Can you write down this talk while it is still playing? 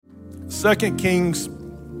2 Kings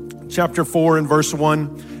chapter 4 and verse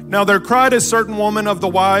 1. Now there cried a certain woman of the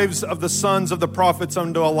wives of the sons of the prophets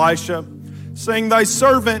unto Elisha, saying, Thy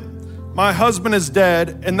servant, my husband, is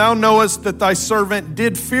dead, and thou knowest that thy servant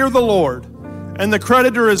did fear the Lord, and the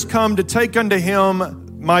creditor is come to take unto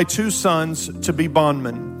him my 2 sons to be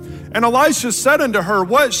bondmen. And Elisha said unto her,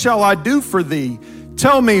 What shall I do for thee?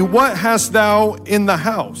 Tell me, what hast thou in the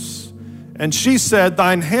house? And she said,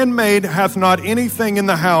 Thine handmaid hath not anything in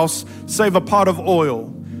the house save a pot of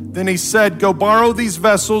oil. Then he said, Go borrow these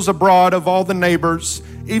vessels abroad of all the neighbors,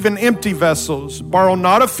 even empty vessels. Borrow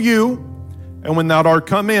not a few, and when thou art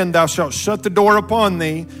come in, thou shalt shut the door upon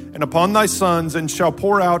thee and upon thy sons, and shalt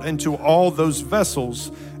pour out into all those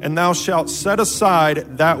vessels, and thou shalt set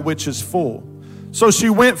aside that which is full. So she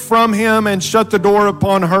went from him and shut the door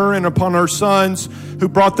upon her and upon her sons, who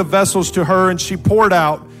brought the vessels to her, and she poured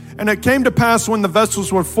out. And it came to pass when the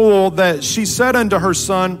vessels were full that she said unto her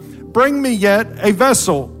son, Bring me yet a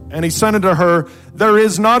vessel. And he said unto her, There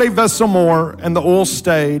is not a vessel more. And the oil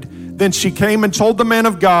stayed. Then she came and told the man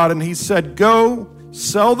of God, and he said, Go,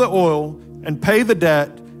 sell the oil, and pay the debt,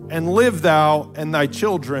 and live thou and thy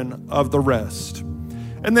children of the rest.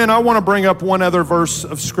 And then I want to bring up one other verse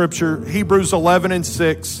of Scripture, Hebrews 11 and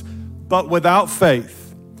 6. But without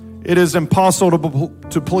faith it is impossible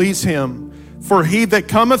to please him. For he that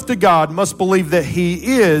cometh to God must believe that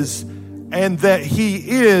he is, and that he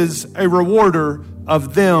is a rewarder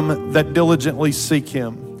of them that diligently seek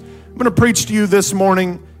him. I'm going to preach to you this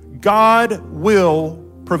morning, God will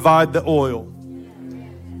provide the oil.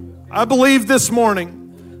 I believe this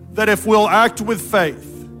morning that if we'll act with faith,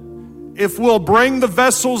 if we'll bring the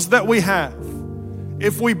vessels that we have,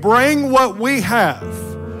 if we bring what we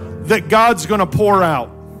have, that God's going to pour out.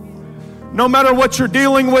 No matter what you're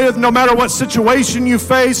dealing with, no matter what situation you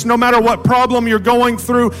face, no matter what problem you're going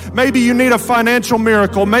through, maybe you need a financial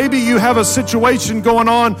miracle. Maybe you have a situation going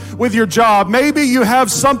on with your job. Maybe you have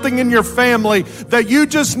something in your family that you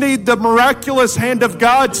just need the miraculous hand of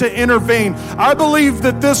God to intervene. I believe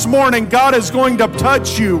that this morning God is going to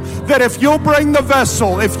touch you, that if you'll bring the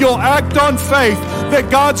vessel, if you'll act on faith, that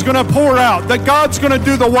God's going to pour out, that God's going to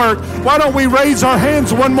do the work. Why don't we raise our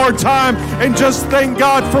hands one more time and just thank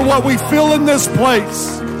God for what we feel in this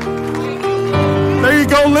place. There you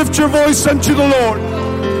go. Lift your voice unto the Lord.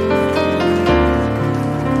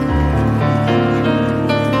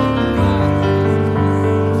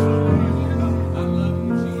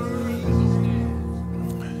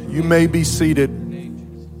 You may be seated.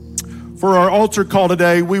 For our altar call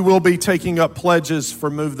today, we will be taking up pledges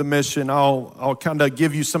for Move the Mission. I'll kind of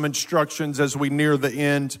give you some instructions as we near the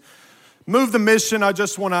end. Move the Mission,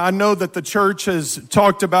 I know that the church has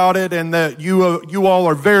talked about it and that you all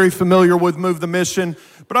are very familiar with Move the Mission,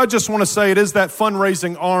 but I just want to say it is that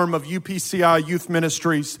fundraising arm of UPCI Youth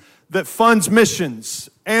Ministries that funds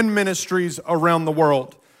missions and ministries around the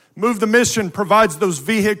world. Move the Mission provides those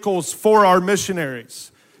vehicles for our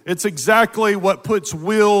missionaries. It's exactly what puts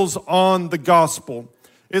wheels on the gospel.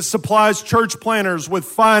 It supplies church planners with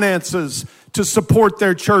finances to support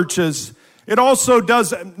their churches. It also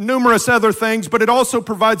does numerous other things, but it also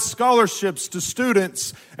provides scholarships to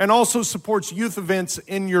students and also supports youth events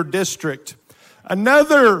in your district.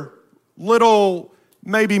 Another little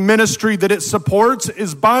maybe ministry that it supports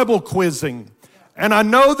is Bible quizzing. And I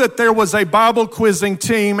know that there was a Bible quizzing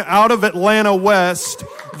team out of Atlanta West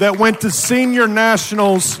that went to senior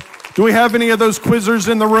nationals. Do we have any of those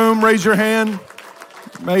quizzers in the room? Raise your hand.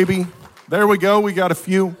 Maybe. There we go. We got a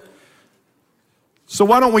few. So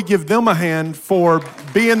why don't we give them a hand for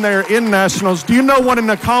being there in nationals? Do you know what an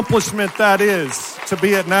accomplishment that is to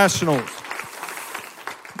be at nationals?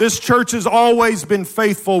 This church has always been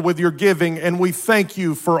faithful with your giving, and we thank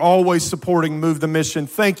you for always supporting Move the Mission.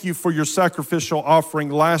 Thank you for your sacrificial offering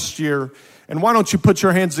last year. And why don't you put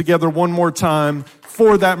your hands together one more time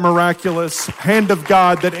for that miraculous hand of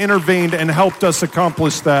God that intervened and helped us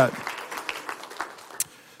accomplish that.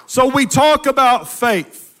 So we talk about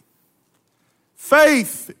faith.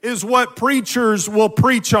 Faith is what preachers will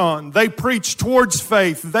preach on. They preach towards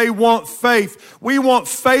faith. They want faith. We want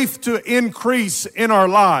faith to increase in our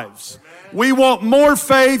lives. We want more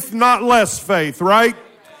faith, not less faith, right?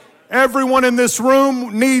 Everyone in this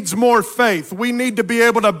room needs more faith. We need to be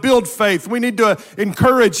able to build faith. We need to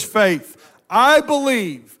encourage faith. I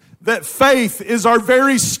believe that faith is our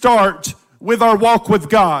very start with our walk with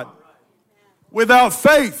God. Without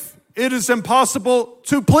faith, it is impossible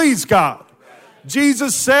to please God.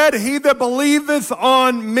 Jesus said, He that believeth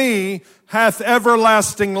on me hath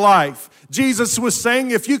everlasting life. Jesus was saying,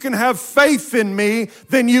 if you can have faith in me,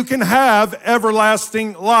 then you can have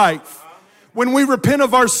everlasting life. When we repent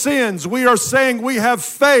of our sins, we are saying we have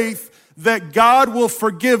faith that God will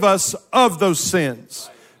forgive us of those sins.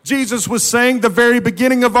 Jesus was saying the very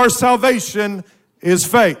beginning of our salvation is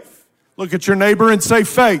faith. Look at your neighbor and say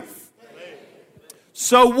faith.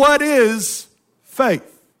 So what is faith?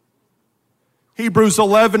 Hebrews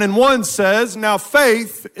 11:1 says, now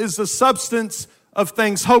faith is the substance of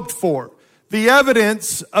things hoped for, the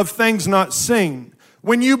evidence of things not seen.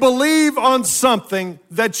 When you believe on something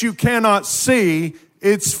that you cannot see,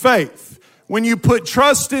 it's faith. When you put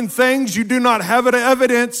trust in things you do not have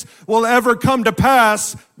evidence will ever come to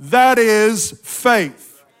pass, that is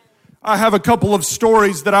faith. I have a couple of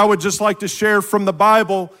stories that I would just like to share from the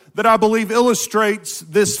Bible that I believe illustrates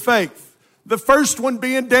this faith. The first one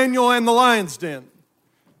being Daniel and the lion's den.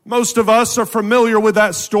 Most of us are familiar with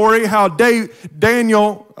that story, how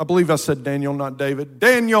Daniel, I believe I said Daniel, not David,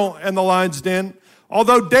 Daniel and the lion's den.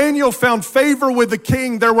 Although Daniel found favor with the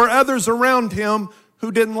king, there were others around him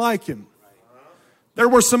who didn't like him. There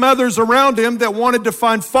were some others around him that wanted to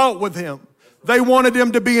find fault with him. They wanted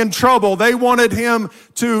him to be in trouble. They wanted him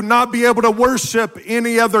to not be able to worship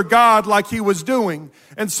any other god like he was doing.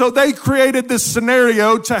 And so they created this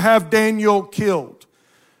scenario to have Daniel killed.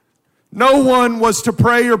 No one was to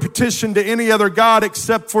pray or petition to any other god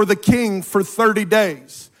except for the king for 30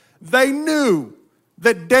 days. They knew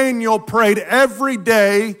that Daniel prayed every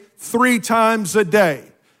day, 3 times a day.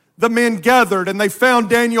 The men gathered and they found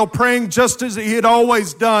Daniel praying just as he had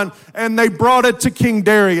always done, and they brought it to King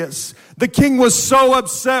Darius. The king was so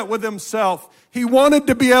upset with himself. He wanted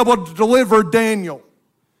to be able to deliver Daniel.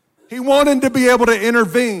 He wanted to be able to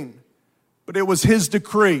intervene, but it was his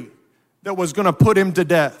decree that was going to put him to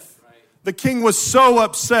death. The king was so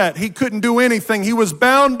upset, he couldn't do anything. He was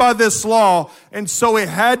bound by this law, and so he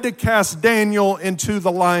had to cast Daniel into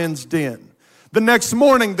the lion's den. The next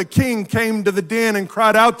morning, the king came to the den and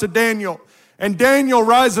cried out to Daniel. And Daniel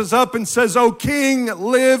rises up and says, "O king,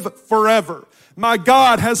 live forever. My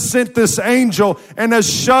God has sent this angel and has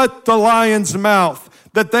shut the lion's mouth,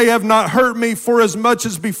 that they have not hurt me, for as much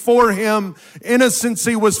as before him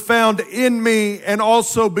innocency was found in me, and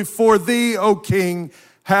also before thee, O king,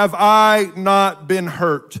 have I not been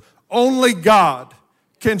hurt." Only God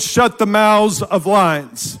can shut the mouths of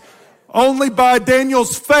lions. Only by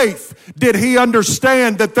Daniel's faith did he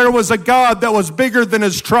understand that there was a God that was bigger than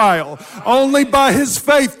his trial. Only by his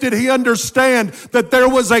faith did he understand that there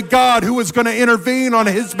was a God who was going to intervene on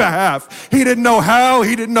his behalf. He didn't know how,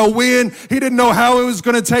 he didn't know when, he didn't know how it was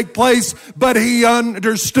going to take place, but he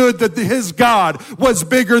understood that his God was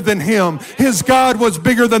bigger than him. His God was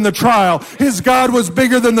bigger than the trial. His God was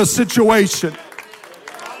bigger than the situation.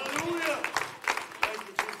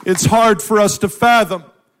 It's hard for us to fathom.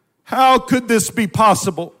 How could this be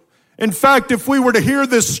possible? In fact, if we were to hear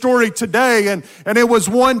this story today and it was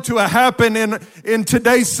one to happen in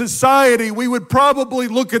today's society, we would probably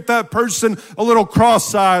look at that person a little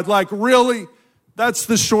cross-eyed, like, really? That's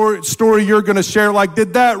the short story you're going to share? Like,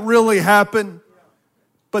 did that really happen?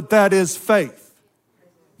 But that is faith.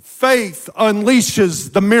 Faith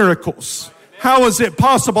unleashes the miracles. How is it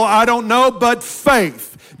possible? I don't know, but faith.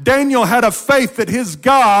 Daniel had a faith that his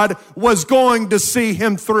God was going to see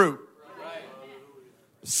him through.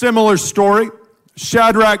 Similar story,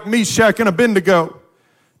 Shadrach, Meshach, and Abednego.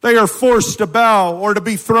 They are forced to bow or to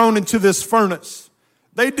be thrown into this furnace.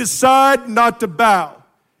 They decide not to bow.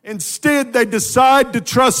 Instead, they decide to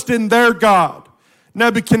trust in their God.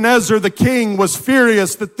 Nebuchadnezzar, the king, was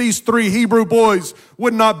furious that these 3 Hebrew boys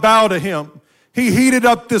would not bow to him. He heated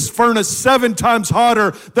up this furnace 7 times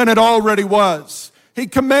hotter than it already was. He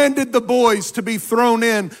commanded the boys to be thrown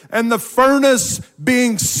in, and the furnace,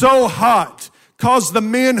 being so hot, caused the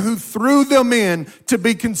men who threw them in to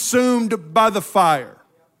be consumed by the fire.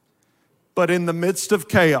 But in the midst of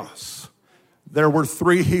chaos, there were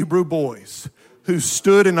 3 Hebrew boys who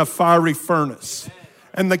stood in a fiery furnace.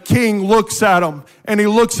 And the king looks at them, and he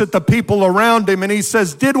looks at the people around him, and he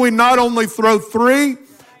says, "Did we not only throw 3?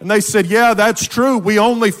 And they said, "Yeah, that's true. We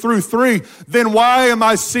only threw 3. Then why am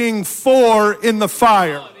I seeing 4 in the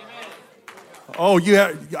fire?" Oh,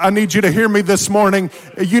 yeah, I need you to hear me this morning.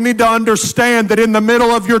 You need to understand that in the middle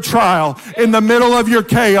of your trial, in the middle of your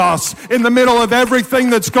chaos, in the middle of everything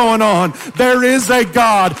that's going on, there is a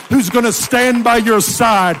God who's going to stand by your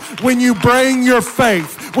side. When you bring your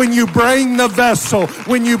faith, when you bring the vessel,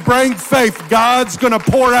 when you bring faith, God's going to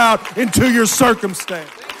pour out into your circumstance.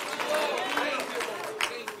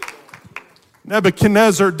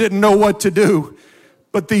 Nebuchadnezzar didn't know what to do.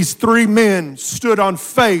 But these 3 men stood on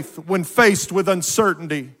faith when faced with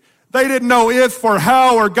uncertainty. They didn't know if or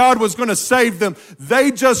how or God was going to save them.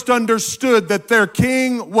 They just understood that their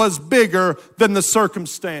king was bigger than the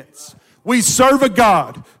circumstance. We serve a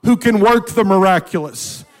God who can work the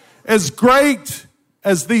miraculous. As great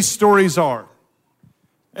as these stories are,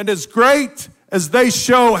 and as great as they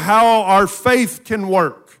show how our faith can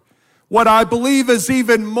work, what I believe is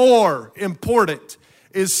even more important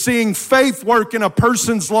is seeing faith work in a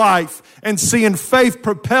person's life and seeing faith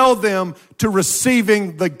propel them to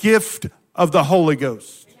receiving the gift of the Holy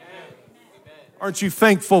Ghost. Aren't you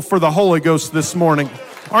thankful for the Holy Ghost this morning?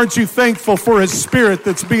 Aren't you thankful for His Spirit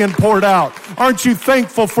that's being poured out? Aren't you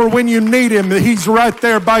thankful for when you need Him, that He's right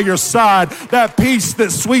there by your side? That peace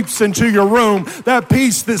that sweeps into your room, that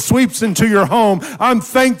peace that sweeps into your home. I'm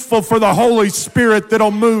thankful for the Holy Spirit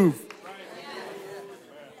that'll move.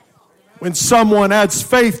 When someone adds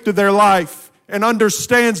faith to their life and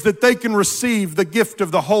understands that they can receive the gift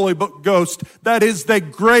of the Holy Ghost, that is the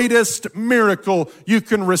greatest miracle you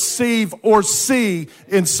can receive or see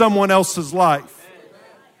in someone else's life.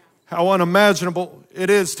 How unimaginable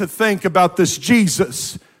it is to think about this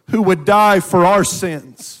Jesus who would die for our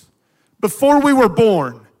sins. Before we were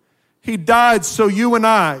born, He died so you and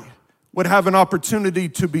I would have an opportunity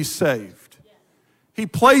to be saved. He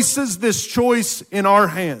places this choice in our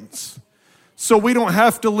hands. So we don't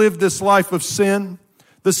have to live this life of sin.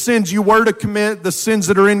 The sins you were to commit, the sins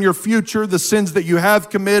that are in your future, the sins that you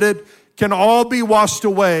have committed can all be washed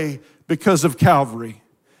away because of Calvary.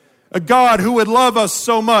 A God who would love us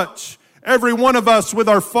so much, every one of us with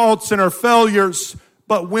our faults and our failures,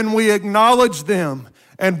 but when we acknowledge them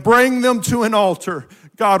and bring them to an altar,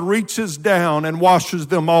 God reaches down and washes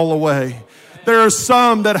them all away. There are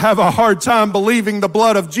some that have a hard time believing the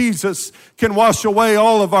blood of Jesus can wash away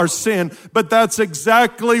all of our sin, but that's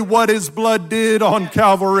exactly what His blood did on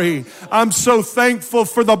Calvary. I'm so thankful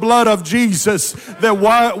for the blood of Jesus that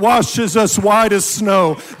washes us white as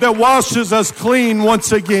snow, that washes us clean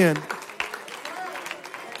once again.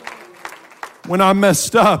 When I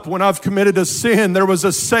messed up, when I've committed a sin, there was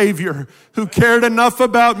a Savior who cared enough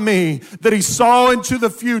about me that He saw into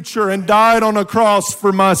the future and died on a cross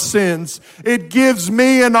for my sins. It gives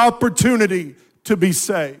me an opportunity to be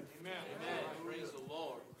saved. Amen. Praise the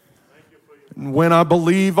Lord. And when I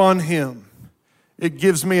believe on Him, it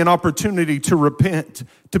gives me an opportunity to repent,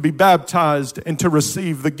 to be baptized, and to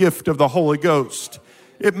receive the gift of the Holy Ghost.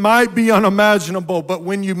 It might be unimaginable, but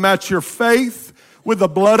when you match your faith with the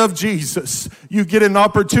blood of Jesus, you get an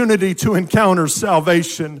opportunity to encounter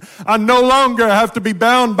salvation. I no longer have to be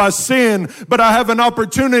bound by sin, but I have an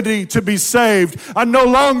opportunity to be saved. I no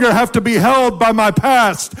longer have to be held by my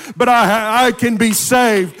past, but I can be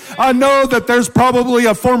saved. I know that there's probably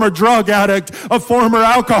a former drug addict, a former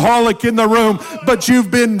alcoholic in the room, but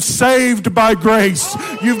you've been saved by grace.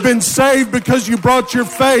 You've been saved because you brought your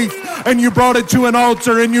faith and you brought it to an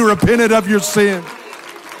altar and you repented of your sin.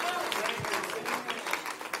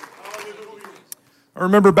 I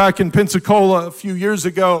remember back in Pensacola a few years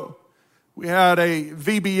ago, we had a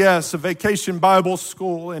VBS, a Vacation Bible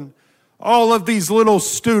School, and all of these little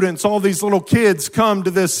students, all these little kids come to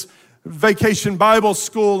this Vacation Bible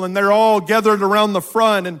School, and they're all gathered around the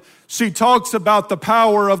front, and she talks about the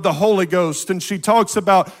power of the Holy Ghost, and she talks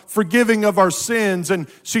about forgiving of our sins, and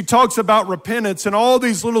she talks about repentance, and all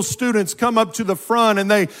these little students come up to the front, and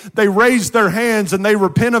they raise their hands, and they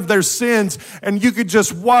repent of their sins, and you could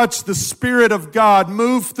just watch the Spirit of God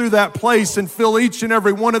move through that place and fill each and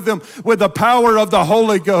every one of them with the power of the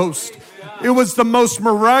Holy Ghost. It was the most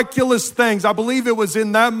miraculous things. I believe it was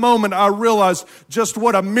in that moment I realized just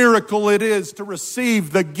what a miracle it is to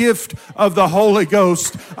receive the gift of the Holy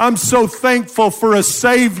Ghost. I'm so thankful for a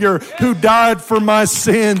Savior who died for my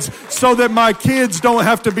sins so that my kids don't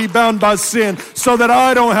have to be bound by sin, so that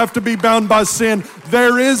I don't have to be bound by sin.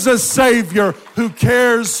 There is a Savior who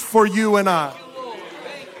cares for you and I.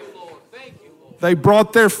 They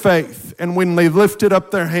brought their faith, and when they lifted up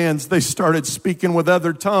their hands, they started speaking with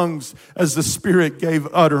other tongues as the Spirit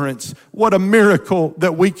gave utterance. What a miracle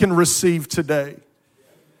that we can receive today.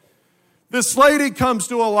 This lady comes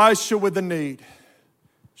to Elisha with a need.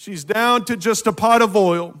 She's down to just a pot of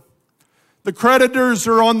oil. The creditors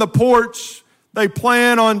are on the porch. They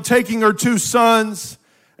plan on taking her 2 sons,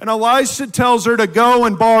 and Elisha tells her to go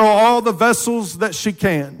and borrow all the vessels that she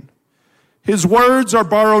can. His words are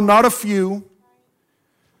borrow not a few,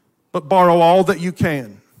 but borrow all that you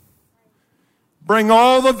can. Bring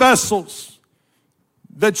all the vessels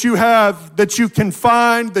that you have, that you can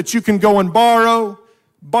find, that you can go and borrow.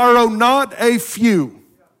 Borrow not a few.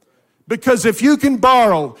 Because if you can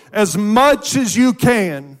borrow as much as you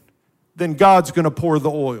can, then God's going to pour the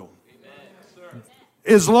oil.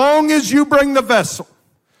 As long as you bring the vessel,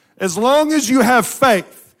 as long as you have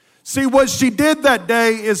faith. See, what she did that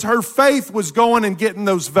day is her faith was going and getting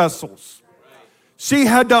those vessels. She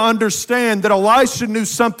had to understand that Elisha knew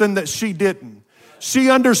something that she didn't.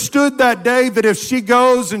 She understood that day that if she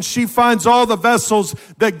goes and she finds all the vessels,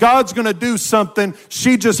 that God's going to do something.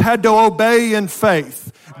 She just had to obey in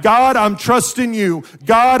faith. God, I'm trusting you.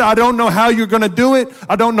 God, I don't know how you're going to do it.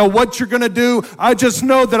 I don't know what you're going to do. I just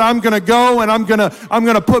know that I'm going to go and I'm going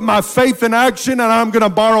to put my faith in action, and I'm going to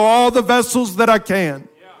borrow all the vessels that I can.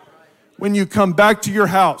 When you come back to your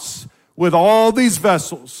house with all these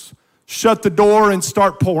vessels, shut the door and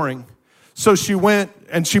start pouring. So she went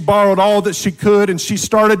and she borrowed all that she could, and she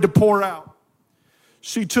started to pour out.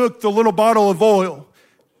 She took the little bottle of oil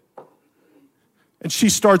and she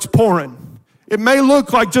starts pouring. It may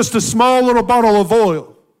look like just a small little bottle of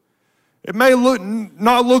oil. It may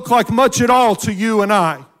not look like much at all to you and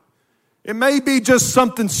I. It may be just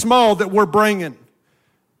something small that we're bringing.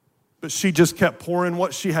 But she just kept pouring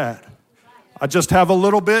what she had. I just have a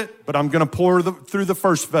little bit, but I'm going to pour through the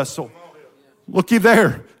first vessel. Looky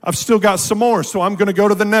there. I've still got some more, so I'm going to go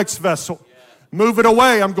to the next vessel. Move it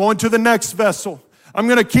away. I'm going to the next vessel. I'm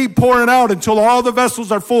going to keep pouring out until all the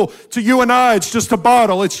vessels are full. To you and I, it's just a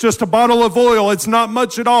bottle. It's just a bottle of oil. It's not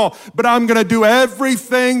much at all. But I'm going to do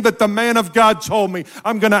everything that the man of God told me.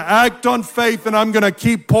 I'm going to act on faith, and I'm going to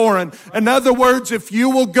keep pouring. In other words, if you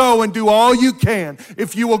will go and do all you can,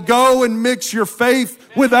 if you will go and mix your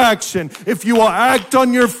faith with action, if you will act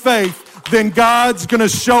on your faith, then God's going to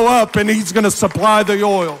show up and He's going to supply the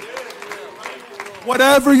oil.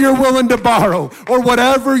 Whatever you're willing to borrow or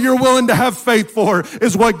whatever you're willing to have faith for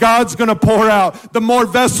is what God's going to pour out. The more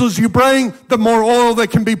vessels you bring, the more oil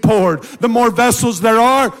that can be poured. The more vessels there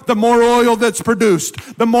are, the more oil that's produced.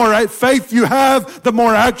 The more faith you have, the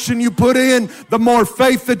more action you put in. The more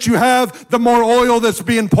faith that you have, the more oil that's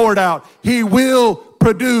being poured out. He will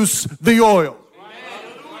produce the oil.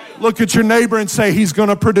 Look at your neighbor and say, He's going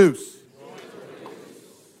to produce.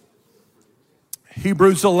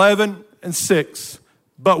 Hebrews 11:6.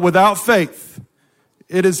 But without faith,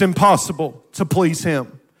 it is impossible to please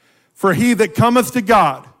Him. For he that cometh to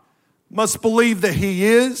God must believe that He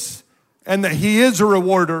is, and that He is a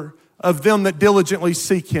rewarder of them that diligently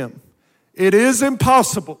seek Him. It is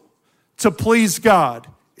impossible to please God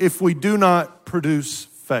if we do not produce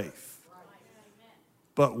faith.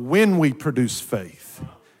 But when we produce faith,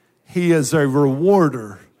 He is a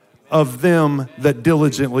rewarder of them that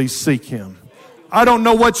diligently seek Him. I don't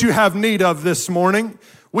know what you have need of this morning.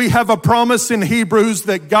 We have a promise in Hebrews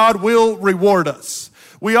that God will reward us.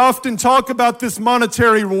 We often talk about this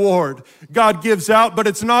monetary reward God gives out, but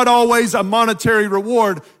it's not always a monetary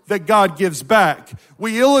reward that God gives back.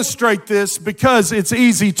 We illustrate this because it's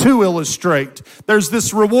easy to illustrate. There's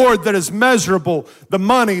this reward that is measurable, the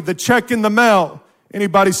money, the check in the mail.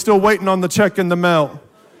 Anybody still waiting on the check in the mail?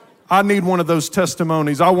 I need one of those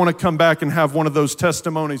testimonies. I want to come back and have one of those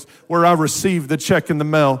testimonies where I receive the check in the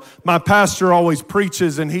mail. My pastor always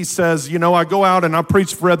preaches and he says, I go out and I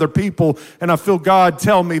preach for other people and I feel God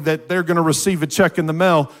tell me that they're going to receive a check in the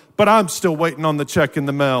mail, but I'm still waiting on the check in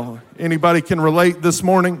the mail. Anybody can relate this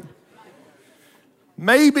morning?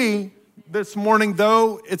 Maybe this morning,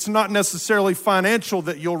 though, it's not necessarily financial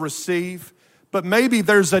that you'll receive, but maybe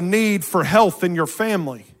there's a need for health in your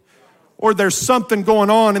family. Or there's something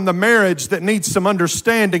going on in the marriage that needs some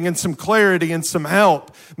understanding and some clarity and some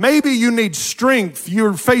help. Maybe you need strength.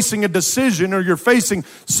 You're facing a decision or you're facing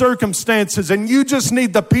circumstances and you just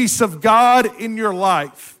need the peace of God in your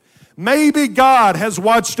life. Maybe God has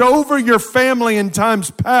watched over your family in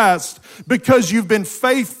times past because you've been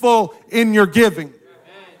faithful in your giving.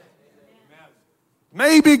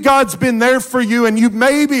 Maybe God's been there for you and you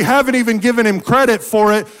maybe haven't even given Him credit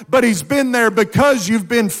for it, but He's been there because you've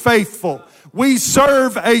been faithful. We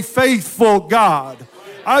serve a faithful God.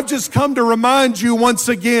 I've just come to remind you once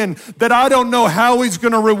again that I don't know how He's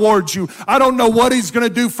going to reward you. I don't know what He's going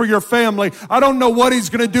to do for your family. I don't know what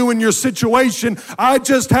He's going to do in your situation. I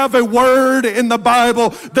just have a word in the Bible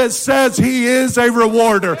that says He is a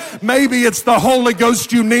rewarder. Maybe it's the Holy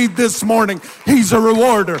Ghost you need this morning. He's a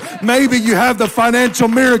rewarder. Maybe you have the financial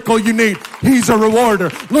miracle you need. He's a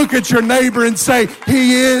rewarder. Look at your neighbor and say,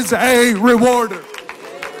 He is a rewarder.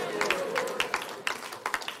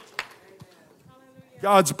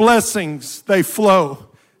 God's blessings, they flow.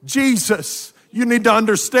 Jesus, you need to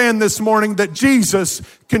understand this morning that Jesus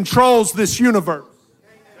controls this universe.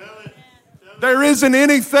 There isn't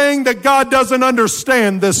anything that God doesn't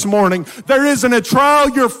understand this morning. There isn't a trial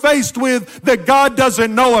you're faced with that God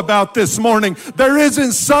doesn't know about this morning. There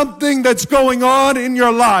isn't something that's going on in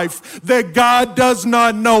your life that God does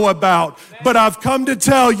not know about. But I've come to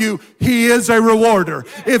tell you, He is a rewarder.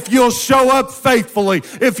 If you'll show up faithfully,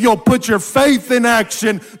 if you'll put your faith in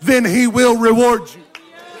action, then He will reward you.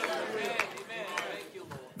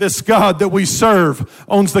 This God that we serve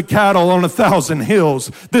owns the cattle on 1,000 hills.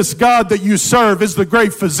 This God that you serve is the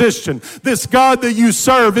great physician. This God that you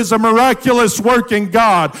serve is a miraculous working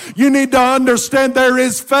God. You need to understand there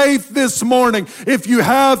is faith this morning. If you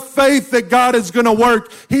have faith that God is going to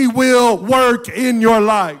work, He will work in your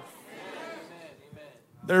life.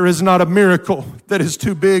 There is not a miracle that is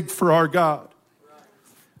too big for our God.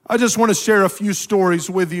 I just want to share a few stories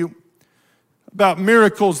with you about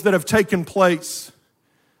miracles that have taken place.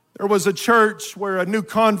 There was a church where a new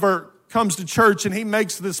convert comes to church and he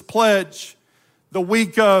makes this pledge the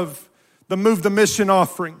week of the Move the Mission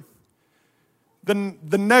offering.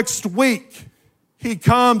 The next week, he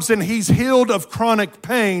comes and he's healed of chronic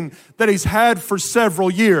pain that he's had for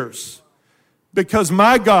several years because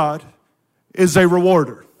my God is a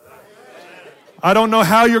rewarder. I don't know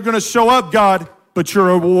how you're going to show up, God, but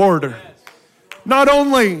you're a rewarder. Not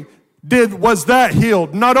only was that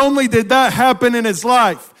healed, not only did that happen in his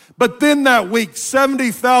life, but then that week,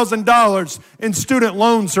 $70,000 in student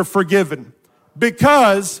loans are forgiven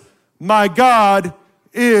because my God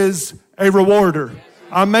is a rewarder.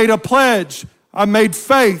 I made a pledge. I made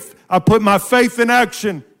faith. I put my faith in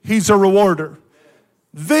action. He's a rewarder.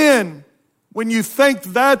 Then, when you think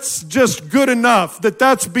that's just good enough,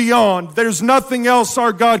 that's beyond, there's nothing else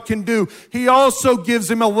our God can do, He also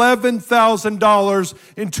gives him $11,000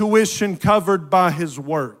 in tuition covered by his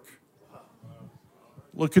work.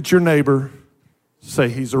 Look at your neighbor. Say,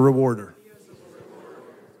 He's a rewarder.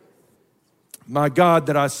 My God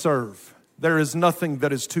that I serve, there is nothing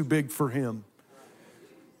that is too big for Him.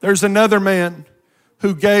 There's another man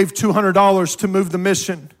who gave $200 to Move the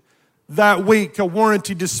Mission. That week, a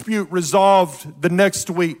warranty dispute resolved the next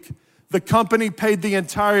week. The company paid the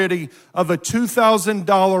entirety of a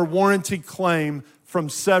 $2,000 warranty claim from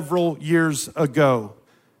several years ago.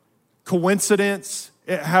 Coincidence?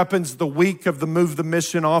 It happens the week of the Move the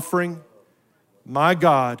Mission offering. My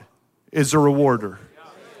God is a rewarder.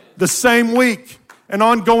 The same week, an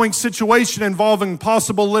ongoing situation involving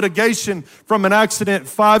possible litigation from an accident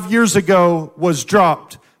 5 years ago was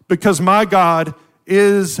dropped because my God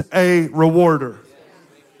is a rewarder.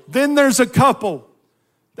 Then there's a couple.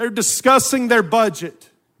 They're discussing their budget.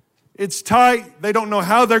 It's tight. They don't know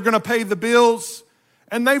how they're going to pay the bills.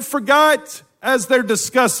 And they forgot, as they're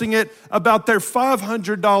discussing it, about their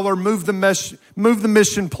 $500 Move the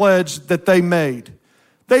Mission pledge that they made.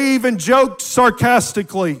 They even joked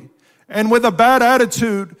sarcastically and with a bad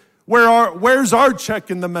attitude, where's our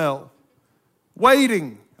check in the mail?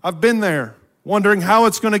 Waiting. I've been there, wondering how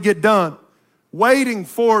it's going to get done. Waiting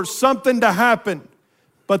for something to happen.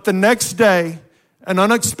 But the next day, an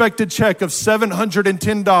unexpected check of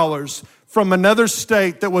 $710 from another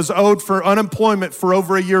state that was owed for unemployment for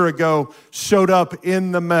over a year ago showed up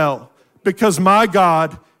in the mail. Because my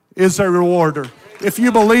God is a rewarder. If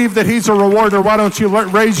you believe that He's a rewarder, why don't you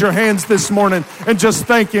raise your hands this morning and just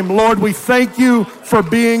thank Him. Lord, we thank You for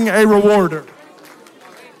being a rewarder.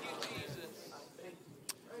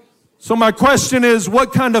 So my question is,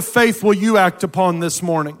 what kind of faith will you act upon this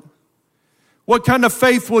morning? What kind of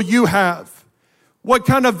faith will you have? What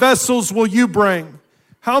kind of vessels will you bring?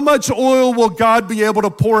 How much oil will God be able to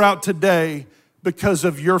pour out today because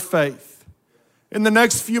of your faith? In the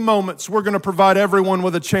next few moments, we're going to provide everyone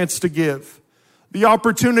with a chance to give. The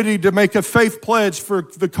opportunity to make a faith pledge for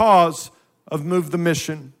the cause of Move the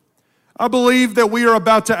Mission. I believe that we are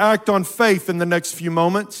about to act on faith in the next few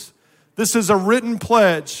moments. This is a written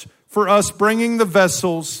pledge for us bringing the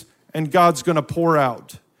vessels, and God's going to pour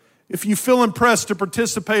out. If you feel impressed to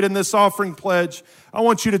participate in this offering pledge, I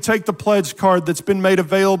want you to take the pledge card that's been made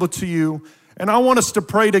available to you, and I want us to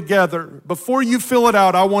pray together. Before you fill it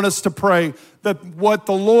out, I want us to pray that what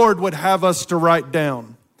the Lord would have us to write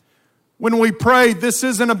down. When we pray, this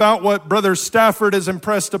isn't about what Brother Stafford has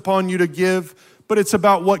impressed upon you to give, but it's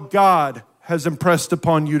about what God has impressed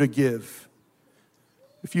upon you to give.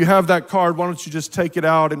 If you have that card, why don't you just take it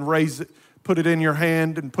out and raise it, put it in your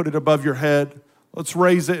hand and put it above your head. Let's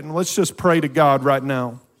raise it and let's just pray to God right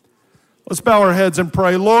now. Let's bow our heads and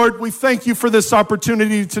pray. Lord, we thank You for this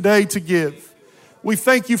opportunity today to give. We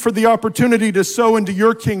thank You for the opportunity to sow into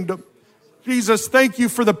Your kingdom. Jesus, thank You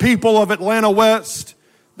for the people of Atlanta West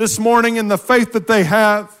this morning and the faith that they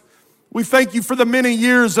have. We thank You for the many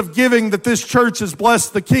years of giving that this church has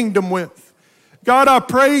blessed the kingdom with. God, I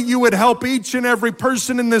pray You would help each and every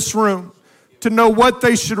person in this room to know what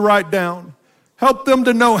they should write down. Help them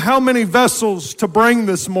to know how many vessels to bring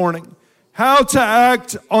this morning, how to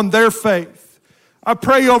act on their faith. I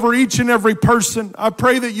pray over each and every person. I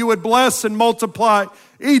pray that You would bless and multiply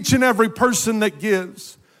each and every person that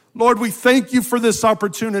gives. Lord, we thank You for this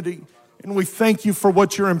opportunity. And we thank you for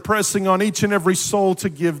what you're impressing on each and every soul to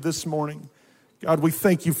give this morning. God, we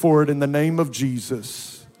thank you for it in the name of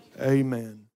Jesus. Amen.